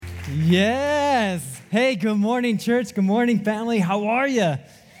Yes. Hey, good morning, church. Good morning, family. How are you?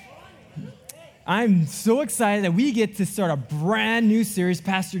 I'm so excited that we get to start a brand new series.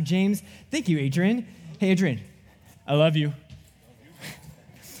 Pastor James, thank you, Adrian. Hey, Adrian, I love you.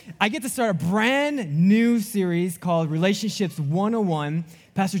 I get to start a brand new series called Relationships 101.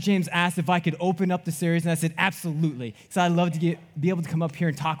 Pastor James asked if I could open up the series, and I said, absolutely. So I'd love to be able to come up here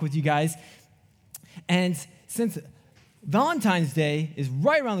and talk with you guys. And since Valentine's Day is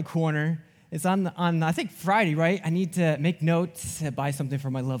right around the corner, it's on I think Friday, right? I need to make notes to buy something for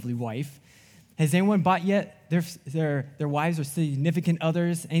my lovely wife. Has anyone bought yet their wives or significant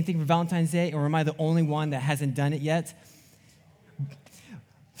others anything for Valentine's Day, or am I the only one that hasn't done it yet?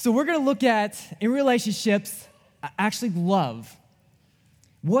 So we're going to look at, in relationships, actually love.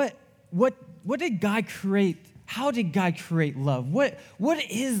 What did God create? How did God create love? What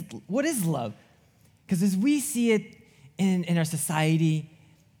is love? Because as we see it in our society,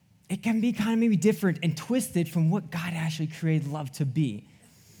 it can be kind of maybe different and twisted from what God actually created love to be.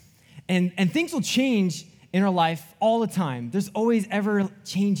 And things will change in our life all the time. There's always ever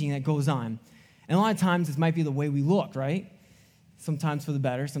changing that goes on. And a lot of times it might be the way we look, right? Sometimes for the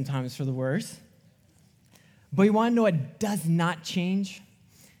better, sometimes for the worse. But you want to know what does not change?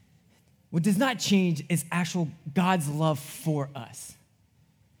 What does not change is actual God's love for us.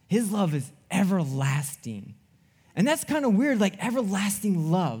 His love is everlasting. And that's kind of weird, like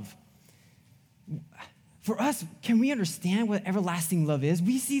everlasting love. For us, can we understand what everlasting love is?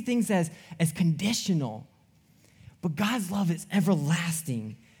 We see things as conditional. But God's love is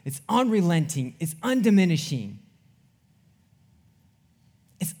everlasting. It's unrelenting. It's undiminishing.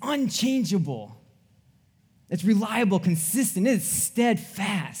 It's unchangeable. It's reliable, consistent. It's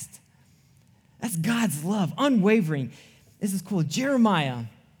steadfast. That's God's love, unwavering. This is cool. Jeremiah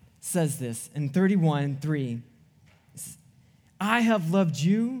says this in 31:3. I have loved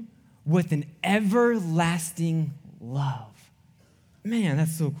you with an everlasting love. Man,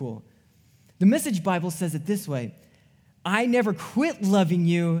 that's so cool. The Message Bible says it this way: I never quit loving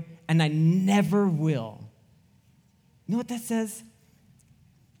you, and I never will. You know what that says?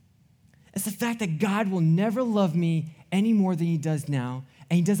 It's the fact that God will never love me any more than he does now,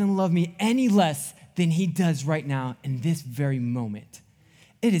 and he doesn't love me any less than he does right now in this very moment.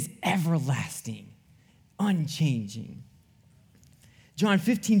 It is everlasting, unchanging. John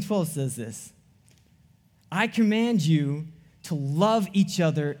 15:12 says this: I command you to love each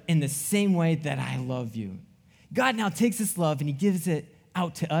other in the same way that I love you. God now takes this love and he gives it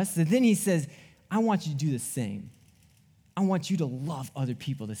out to us, and then he says, I want you to do the same. I want you to love other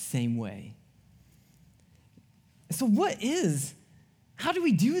people the same way. So how do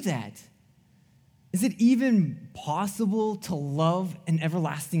we do that? Is it even possible to love an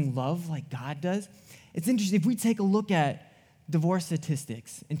everlasting love like God does? It's interesting. If we take a look at divorce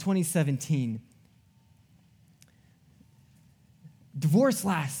statistics in 2017, divorce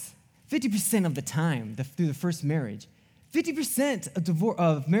lasts 50% of the time through the first marriage. 50%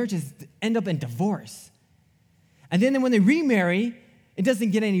 of marriages end up in divorce. And then when they remarry, it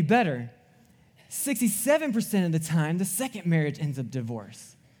doesn't get any better. 67% of the time, the second marriage ends up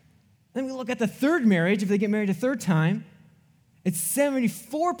divorce. Then we look at the third marriage. If they get married a third time, it's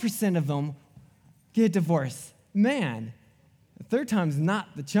 74% of them get divorced. Man, the third time's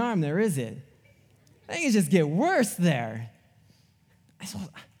not the charm there, is it? I think it just get worse there. So,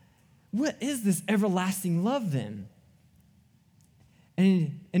 what is this everlasting love then?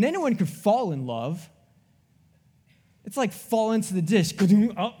 And anyone could fall in love. It's like fall into the dish.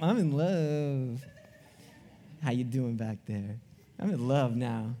 Oh, I'm in love. How you doing back there? I'm in love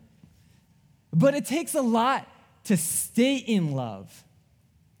now. But it takes a lot to stay in love.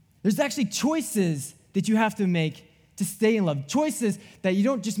 There's actually choices that you have to make to stay in love. Choices that you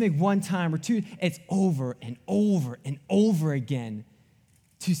don't just make one time or two. It's over and over and over again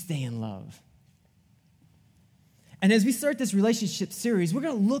to stay in love. And as we start this relationship series, we're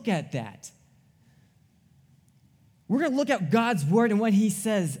going to look at that. We're going to look at God's word and what he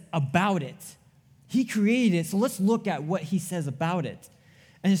says about it. He created it, so let's look at what he says about it.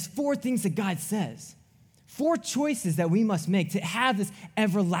 And there's 4 things that God says. 4 choices that we must make to have this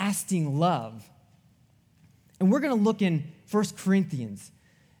everlasting love. And we're going to look in 1 Corinthians.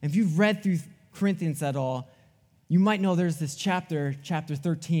 And if you've read through Corinthians at all, you might know there's this chapter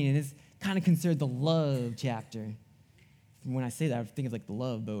 13, and it's kind of considered the love chapter. When I say that, I think of like the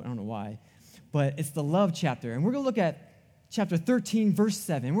love boat. I don't know why. But it's the love chapter. And we're going to look at chapter 13, verse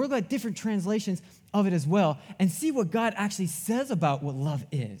 7. We're going to look at different translations of it as well and see what God actually says about what love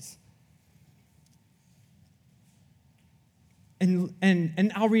is.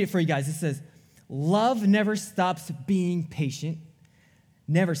 And I'll read it for you guys. It says, love never stops being patient.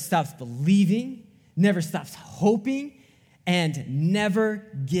 never stops believing, never stops hoping, and never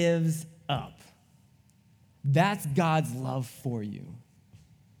gives up. That's God's love for you,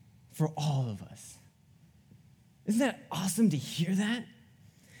 for all of us. Isn't that awesome to hear that?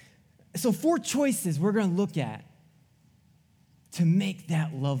 So 4 choices we're going to look at to make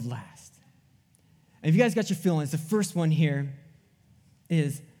that love last. And if you guys got your feelings, the first one here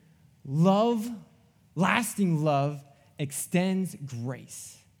is love, lasting love extends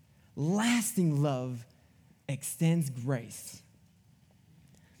grace. Lasting love extends grace.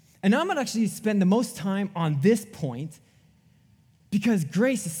 And I'm going to actually spend the most time on this point because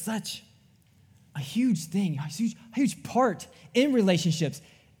grace is such a huge thing, a huge part in relationships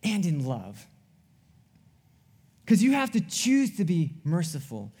and in love. Because you have to choose to be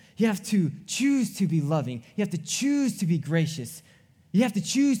merciful. You have to choose to be loving. You have to choose to be gracious. You have to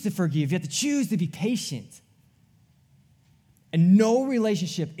choose to forgive. You have to choose to be patient. And no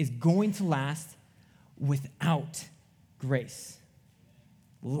relationship is going to last without grace.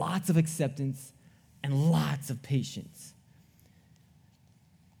 Lots of acceptance and lots of patience.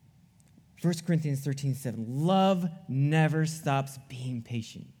 1 Corinthians 13:7, love never stops being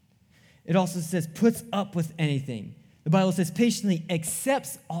patient. It also says puts up with anything. The Bible says patiently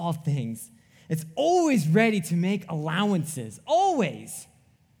accepts all things. It's always ready to make allowances, always.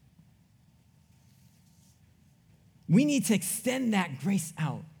 We need to extend that grace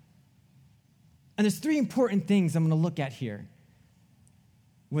out. And there's 3 important things I'm going to look at here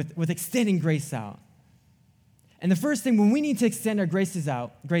with extending grace out. And the first thing, when we need to extend our grace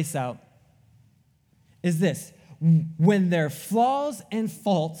out, is this: when their flaws and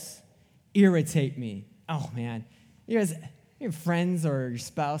faults irritate me. Oh man, you guys, your friends or your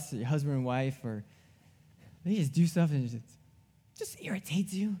spouse or your husband and wife, or they just do stuff and it just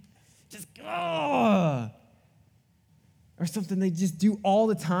irritates you. Just or something they just do all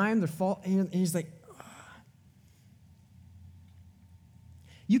the time. Their fault, and you're just like, ugh.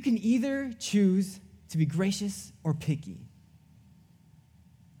 You can either choose to be gracious or picky.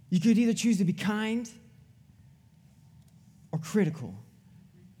 You could either choose to be kind or critical.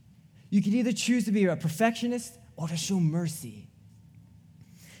 You could either choose to be a perfectionist or to show mercy.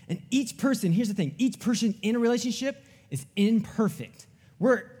 And each person, here's the thing, each person in a relationship is imperfect.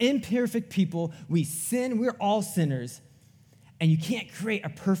 We're imperfect people. We sin. We're all sinners. And you can't create a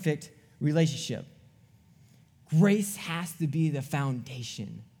perfect relationship. Grace has to be the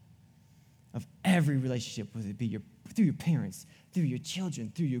foundation of every relationship, whether it be through your parents, through your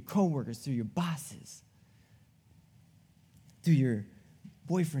children, through your coworkers, through your bosses, through your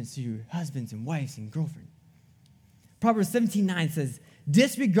boyfriends, through your husbands and wives and girlfriends. Proverbs 17:9 says,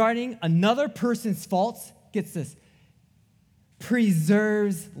 disregarding another person's faults, gets this,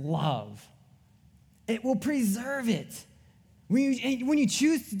 preserves love. It will preserve it. When you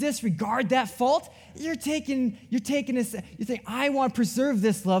choose to disregard that fault, you're saying, I want to preserve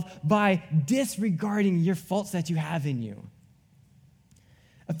this love by disregarding your faults that you have in you.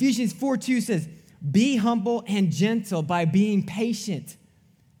 Ephesians 4:2 says, be humble and gentle by being patient.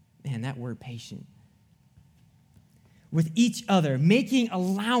 Man, that word patient. With each other, making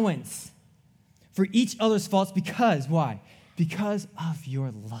allowance for each other's faults because, why? Because of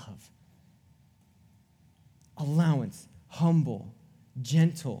your love. Allowance, humble,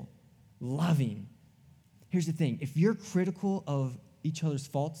 gentle, loving. Here's the thing. If you're critical of each other's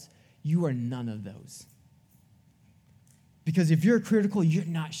faults, you are none of those. Because if you're critical, you're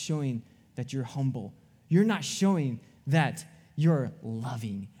not showing that you're humble. You're not showing that you're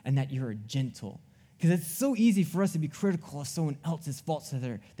loving and that you're gentle. Because it's so easy for us to be critical of someone else's faults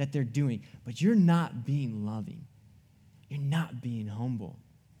that they're doing. But you're not being loving. You're not being humble.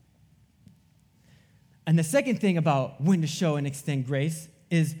 And the second thing about when to show and extend grace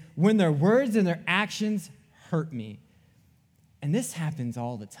is when their words and their actions hurt me. And this happens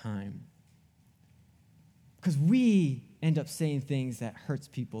all the time. Because we end up saying things that hurts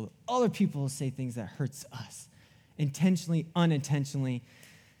people. Other people say things that hurts us. Intentionally, unintentionally.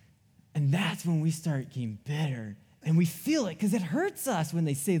 And that's when we start getting bitter. And we feel it because it hurts us when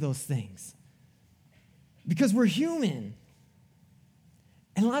they say those things. Because we're human.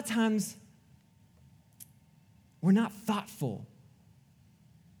 And a lot of times, we're not thoughtful.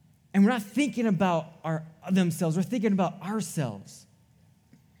 And we're not thinking about themselves. We're thinking about ourselves.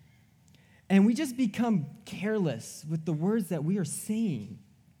 And we just become careless with the words that we are saying.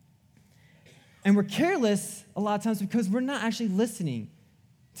 And we're careless a lot of times because we're not actually listening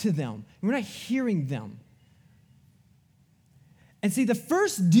to them. We're not hearing them. And see, the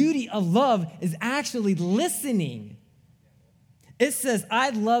first duty of love is actually listening. It says,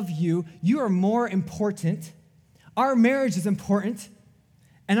 I love you. You are more important. Our marriage is important.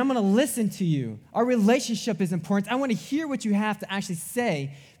 and I'm going to listen to you. Our relationship is important. I want to hear what you have to actually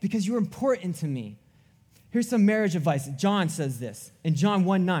say because you're important to me. Here's some marriage advice. John says this in John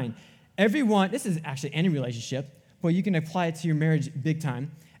 1:9. Everyone, this is actually any relationship, but you can apply it to your marriage big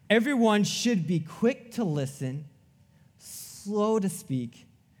time. Everyone should be quick to listen, slow to speak,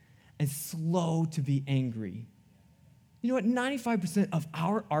 and slow to be angry. You know what? 95% of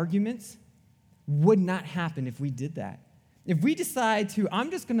our arguments would not happen if we did that. If we decide to, I'm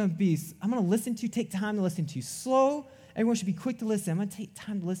going to listen to you, take time to listen to you. Slow, everyone should be quick to listen. I'm going to take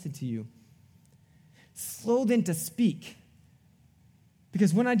time to listen to you. Slow then to speak.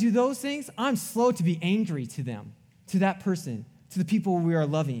 Because when I do those things, I'm slow to be angry to them, to that person, to the people we are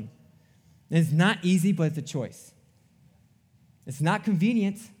loving. And it's not easy, but it's a choice. It's not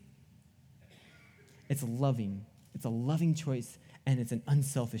convenient. It's loving. It's a loving choice, and it's an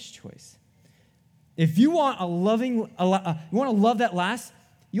unselfish choice. If you want you want to love that lasts,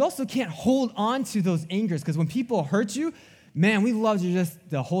 you also can't hold on to those angers, because when people hurt you, man, we love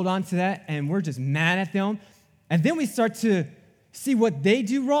to hold on to that, and we're just mad at them. And then we start to see what they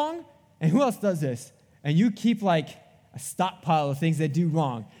do wrong, and who else does this? And you keep like a stockpile of things they do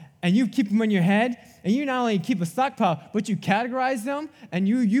wrong, and you keep them in your head, and you not only keep a stockpile, but you categorize them, and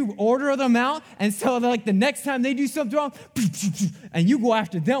you order them out, and so like the next time they do something wrong, and you go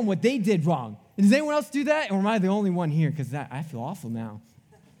after them what they did wrong. And does anyone else do that, or am I the only one here? Because I feel awful now.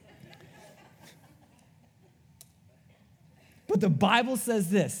 But the Bible says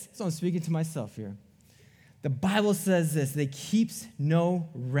this. So I'm speaking to myself here. The Bible says this. It keeps no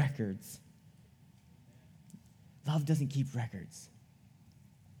records. Love doesn't keep records.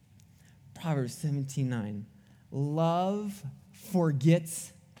 Proverbs 17:9. Love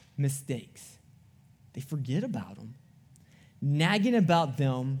forgets mistakes. They forget about them. Nagging about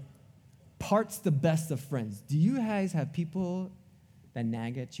them parts the best of friends. Do you guys have people that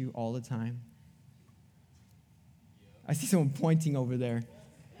nag at you all the time? I see someone pointing over there.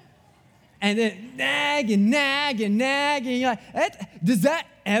 And then nag and nag and nag. And you're like, does that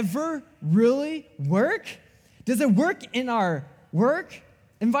ever really work? Does it work in our work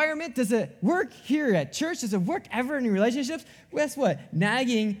environment? Does it work here at church? Does it work ever in relationships? Guess what?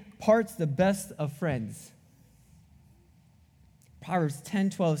 Nagging parts the best of friends. Proverbs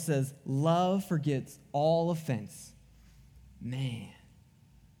 10:12 says, love forgets all offense. Man.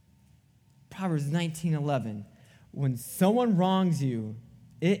 Proverbs 19:11. When someone wrongs you,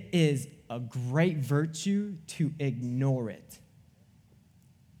 it is a great virtue to ignore it.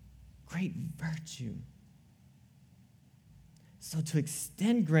 Great virtue. So to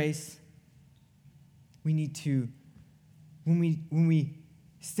extend grace, we need to, when we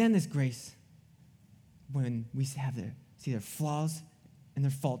extend this grace, when we see their flaws and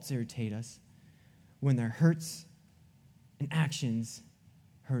their faults irritate us, when their hurts and actions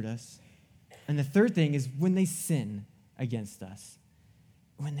hurt us. And the third thing is when they sin against us.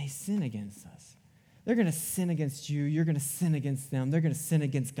 When they sin against us. They're going to sin against you. You're going to sin against them. They're going to sin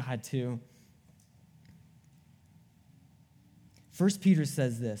against God too. 1 Peter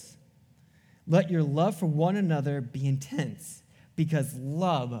says this. Let your love for one another be intense, because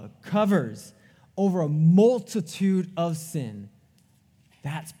love covers over a multitude of sin.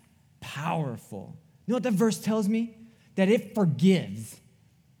 That's powerful. You know what that verse tells me? That it forgives.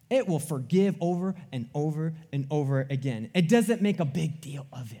 It will forgive over and over and over again. It doesn't make a big deal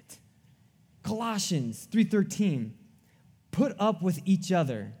of it. Colossians 3:13, put up with each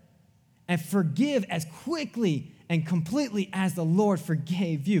other and forgive as quickly and completely as the Lord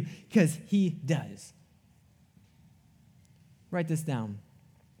forgave you, because he does. Write this down.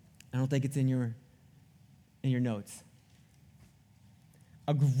 I don't think it's in your notes.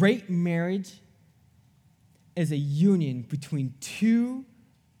 A great marriage is a union between two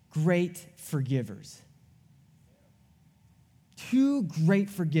great forgivers. Two great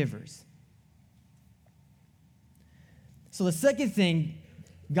forgivers. So the second thing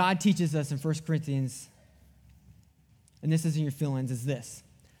God teaches us in 1 Corinthians, and this is in your feelings, is this.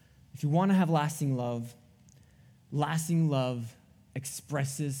 If you want to have lasting love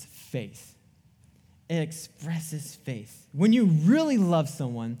expresses faith. It expresses faith. When you really love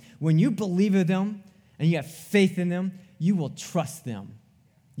someone, when you believe in them and you have faith in them, you will trust them.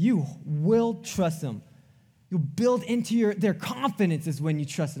 You will trust them. You'll build into their confidence is when you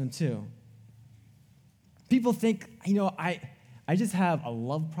trust them too. People think, I just have a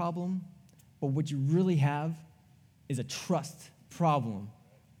love problem, but what you really have is a trust problem.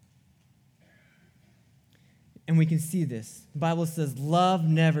 And we can see this. The Bible says love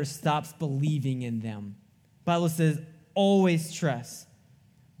never stops believing in them. The Bible says always trust.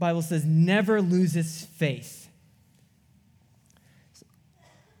 The Bible says never loses faith.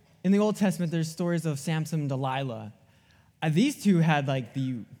 in the Old Testament, there's stories of Samson and Delilah. These two had like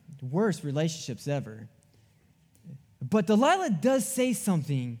the worst relationships ever. But Delilah does say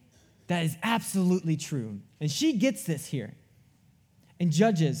something that is absolutely true. And she gets this here. In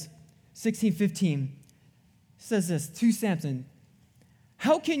Judges 16:15, says this to Samson,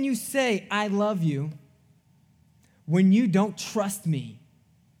 "How can you say I love you when you don't trust me?"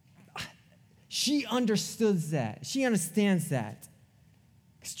 She understands that. She understands that.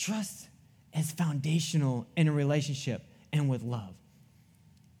 Because trust is foundational in a relationship and with love.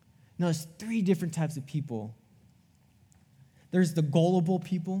 Now, there's three different types of people. There's the gullible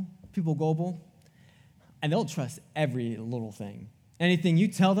people gullible, and they'll trust every little thing. Anything you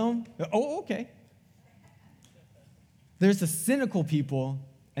tell them, oh, okay. There's the cynical people,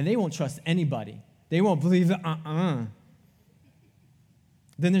 and they won't trust anybody. They won't believe it, Then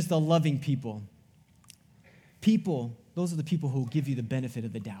there's the loving people. Those are the people who will give you the benefit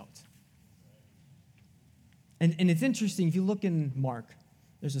of the doubt. And it's interesting, if you look in Mark,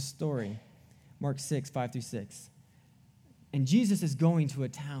 there's a story, Mark 6, 5 through 6. And Jesus is going to a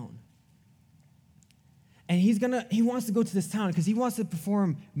town. And he wants to go to this town because he wants to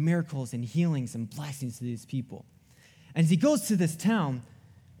perform miracles and healings and blessings to these people. And as he goes to this town,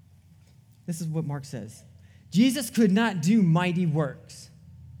 this is what Mark says. Jesus could not do mighty works.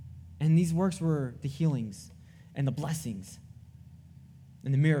 And these works were the healings and the blessings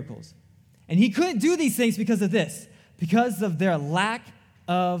and the miracles. And he couldn't do these things because of this, because of their lack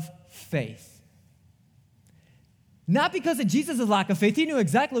of faith. Not because of Jesus' lack of faith. He knew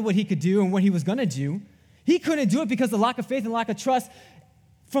exactly what he could do and what he was going to do. He couldn't do it because of lack of faith and lack of trust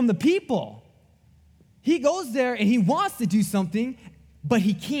from the people. He goes there and he wants to do something, but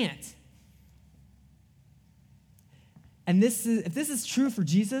he can't. And if this is true for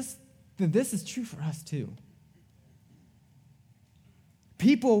Jesus, then this is true for us too.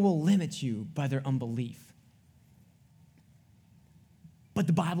 People will limit you by their unbelief. But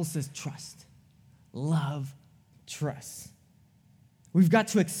the Bible says trust. Love, trust. We've got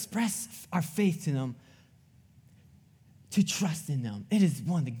to express our faith to them, to trust in them. It is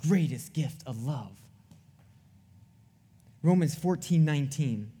one of the greatest gifts of love. Romans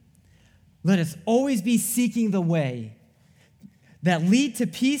 14:19. Let us always be seeking the way that lead to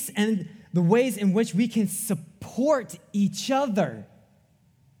peace and the ways in which we can support each other.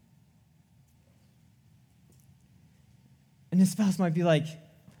 And the spouse might be like,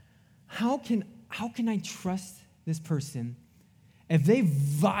 how can I trust this person if they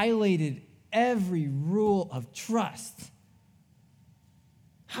violated every rule of trust?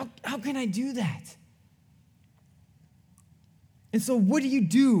 How can I do that? And so what do you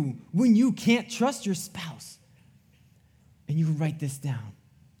do when you can't trust your spouse? And you can write this down.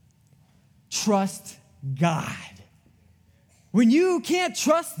 Trust God. When you can't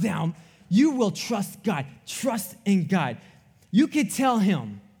trust them, you will trust God. Trust in God. You can tell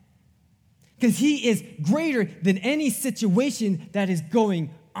him, because he is greater than any situation that is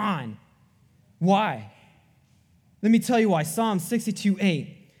going on. Why? Let me tell you why. Psalm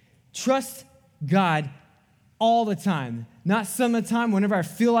 62:8. Trust God all the time. Not some of the time, whenever I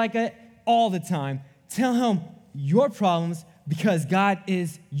feel like it, all the time. Tell him your problems because God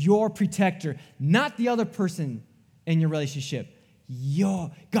is your protector, not the other person in your relationship.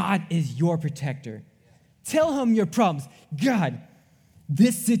 God is your protector. Tell him your problems. God,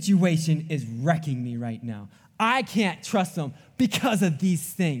 this situation is wrecking me right now. I can't trust them because of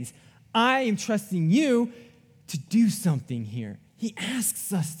these things. I am trusting you to do something here. He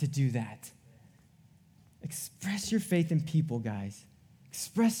asks us to do that. Express your faith in people, guys.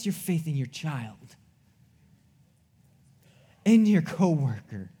 Express your faith in your child, in your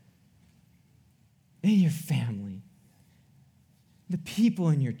coworker, in your family, the people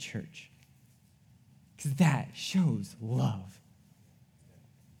in your church, because that shows love.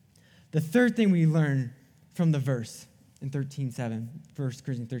 The third thing we learn from the verse in 13:7, 1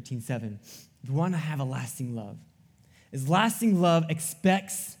 Corinthians 13:7, if we want to have a lasting love, is lasting love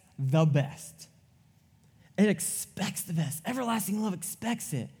expects the best. It expects the best. Everlasting love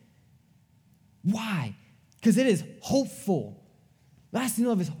expects it. Why? Because it is hopeful. Lasting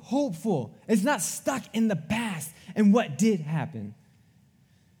love is hopeful. It's not stuck in the past and what did happen.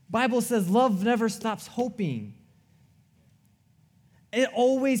 Bible says love never stops hoping. It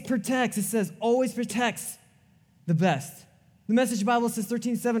always protects. It says always protects the best. The Message Bible says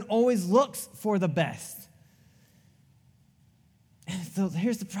 13:7 always looks for the best. And so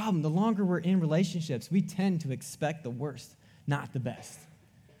here's the problem. The longer we're in relationships, we tend to expect the worst, not the best.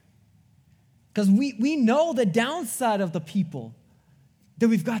 Because we know the downside of the people that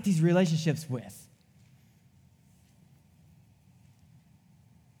we've got these relationships with.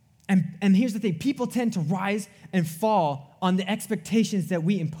 And here's the thing, people tend to rise and fall on the expectations that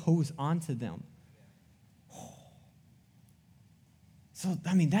we impose onto them. So,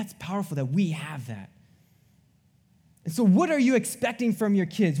 that's powerful that we have that. And so what are you expecting from your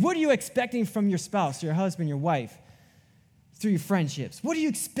kids? What are you expecting from your spouse, your husband, your wife, through your friendships? What are you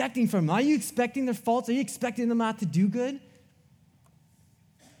expecting from them? Are you expecting their faults? Are you expecting them not to do good?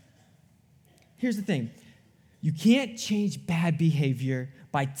 Here's the thing. You can't change bad behavior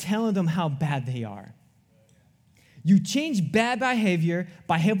by telling them how bad they are. You change bad behavior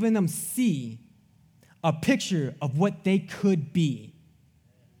by helping them see a picture of what they could be.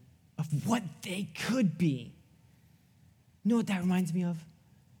 Of what they could be. You know what that reminds me of?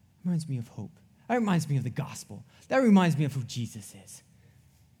 It reminds me of hope. That reminds me of the gospel. That reminds me of who Jesus is.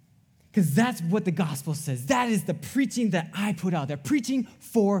 Because that's what the gospel says. That is the preaching that I put out there. Preaching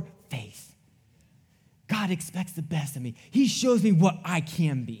for faith. God expects the best of me. He shows me what I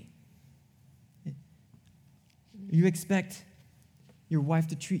can be. You expect your wife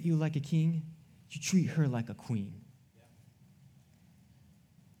to treat you like a king? You treat her like a queen.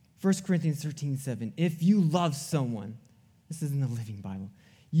 1 Corinthians 13:7. If you love someone, this is in the Living Bible,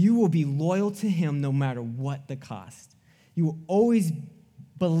 you will be loyal to him no matter what the cost. You will always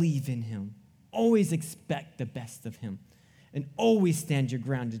believe in him, always expect the best of him, and always stand your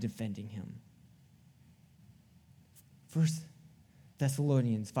ground in defending him. 1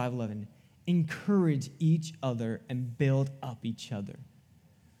 Thessalonians 5:11. Encourage each other and build up each other.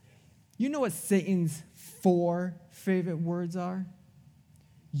 You know what Satan's 4 favorite words are?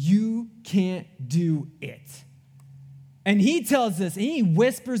 You can't do it. And he tells us, and he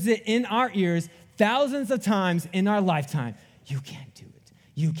whispers it in our ears thousands of times in our lifetime. You can't do it.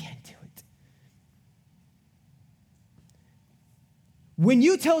 You can't do it. When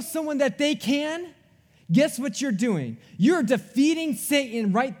you tell someone that they can, guess what you're doing? You're defeating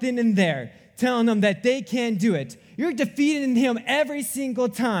Satan right then and there, telling them that they can do it. You're defeating him every single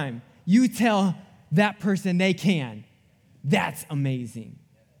time you tell that person they can. That's amazing.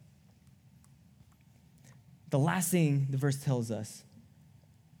 The last thing the verse tells us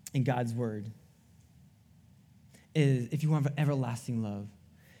in God's word is, if you want everlasting love,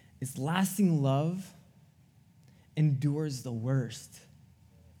 is lasting love endures the worst.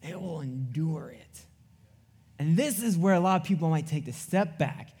 It will endure it. And this is where a lot of people might take a step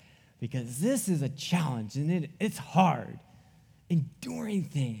back, because this is a challenge and it's hard. Enduring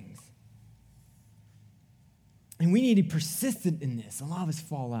things. And we need to be persistent in this. A lot of us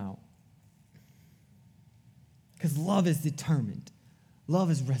fall out. Because love is determined. Love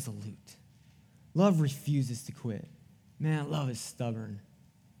is resolute. Love refuses to quit. Man, love is stubborn.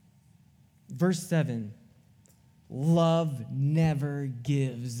 Verse 7, love never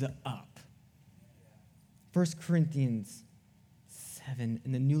gives up. 1 Corinthians 7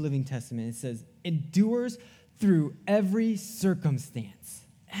 in the New Living Testament, it says, endures through every circumstance.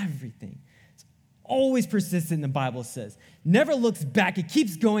 Everything. It's always persistent, the Bible says. Never looks back. It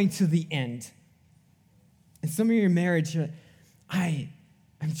keeps going to the end. And some of your marriage, you're like,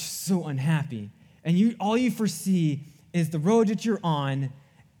 I'm just so unhappy. And all you foresee is the road that you're on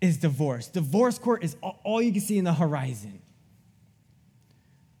is divorce. Divorce court is all you can see in the horizon.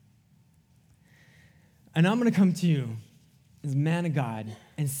 And I'm going to come to you as a man of God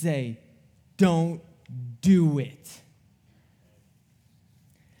and say, don't do it.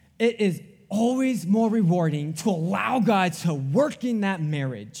 It is always more rewarding to allow God to work in that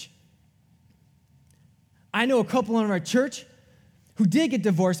marriage. I know a couple in our church who did get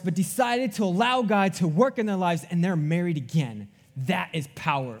divorced but decided to allow God to work in their lives, and they're married again. That is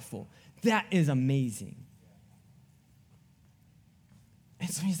powerful. That is amazing. And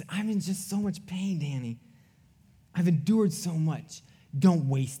so he said, I'm in just so much pain, Danny. I've endured so much. Don't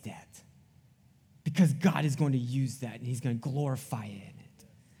waste that. Because God is going to use that, and he's going to glorify it in it.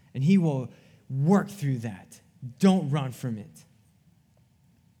 And he will work through that. Don't run from it.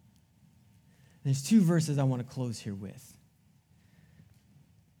 There's 2 verses I want to close here with.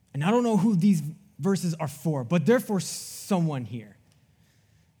 And I don't know who these verses are for, but they're for someone here.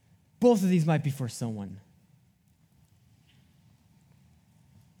 Both of these might be for someone.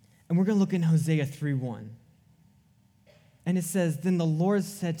 And we're going to look in Hosea 3:1. And it says, then the Lord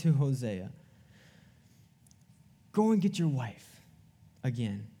said to Hosea, go and get your wife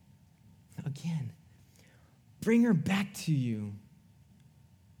again. Again. Bring her back to you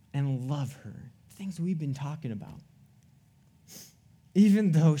and love her. Things we've been talking about.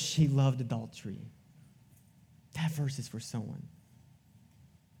 Even though she loved adultery. That verse is for someone.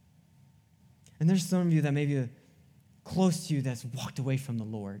 And there's some of you that may be close to you that's walked away from the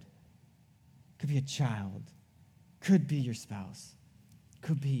Lord. Could be a child. Could be your spouse.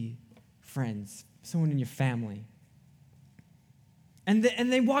 Could be friends, someone in your family. And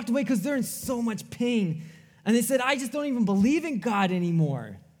they walked away because they're in so much pain. And they said, I just don't even believe in God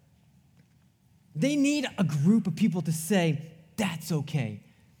anymore. They need a group of people to say, that's okay.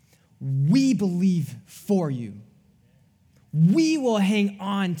 We believe for you. We will hang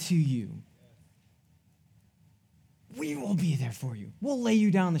on to you. We will be there for you. We'll lay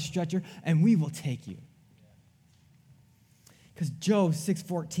you down the stretcher and we will take you. Because Job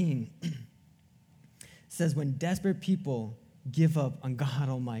 6:14 says, when desperate people give up on God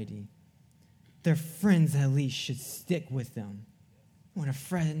Almighty, their friends at least should stick with them. When a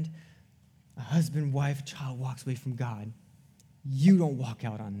friend, a husband, wife, child walks away from God, you don't walk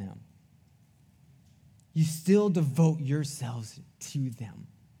out on them. You still devote yourselves to them.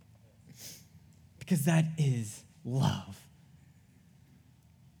 Because that is love.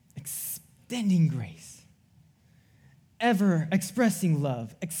 Extending grace. Ever expressing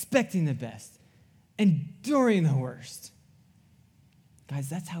love, expecting the best, enduring the worst. Guys,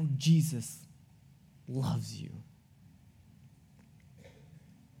 that's how Jesus loves you.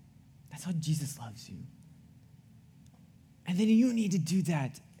 That's how Jesus loves you. And then you need to do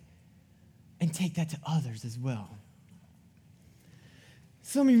that and take that to others as well.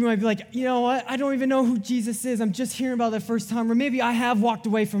 Some of you might be like, you know what? I don't even know who Jesus is. I'm just hearing about it the first time. Or maybe I have walked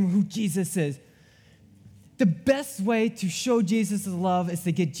away from who Jesus is. The best way to show Jesus' love is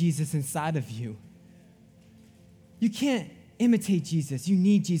to get Jesus inside of you. You can't imitate Jesus. You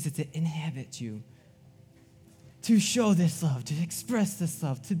need Jesus to inhabit you, to show this love, to express this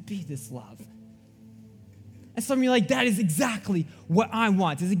love, to be this love. And some of you are like, that is exactly what I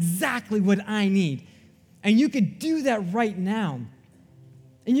want. It's exactly what I need. And you could do that right now.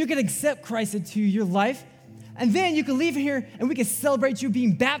 And you can accept Christ into your life. And then you can leave here and we can celebrate you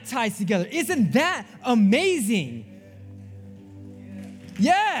being baptized together. Isn't that amazing?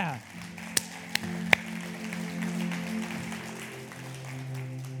 Yeah.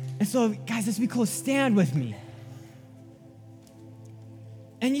 And so, guys, as we close, stand with me.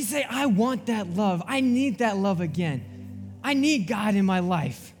 And you say, I want that love. I need that love again. I need God in my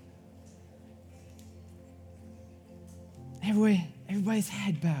life. Everybody's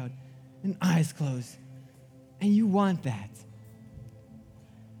head bowed and eyes closed. And you want that.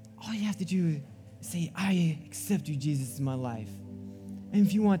 All you have to do is say, I accept you, Jesus, in my life. And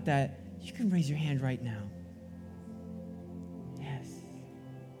if you want that, you can raise your hand right now. Yes.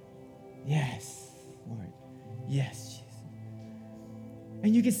 Yes, Lord. Yes, Jesus.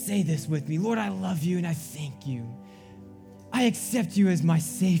 And you can say this with me. Lord, I love you and I thank you. I accept you as my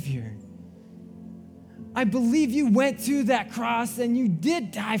Savior. I believe you went to that cross and you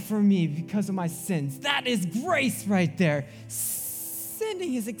did die for me because of my sins. That is grace right there.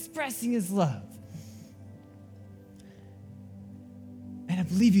 Sending is expressing his love. And I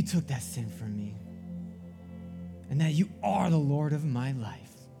believe you took that sin from me. And that you are the Lord of my life.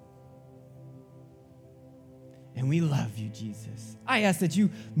 And we love you, Jesus. I ask that you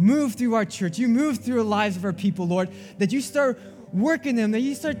move through our church, you move through the lives of our people, Lord, that you start working them, that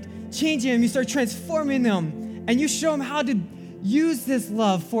you start changing them, you start transforming them, and you show them how to use this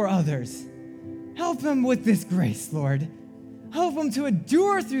love for others. Help them with this grace, Lord. Help them to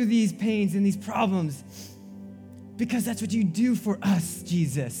endure through these pains and these problems, because that's what you do for us,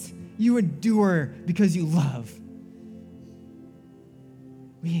 Jesus. You endure because you love.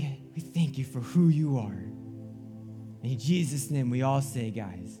 We thank you for who you are. In Jesus' name, we all say,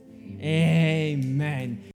 guys, amen.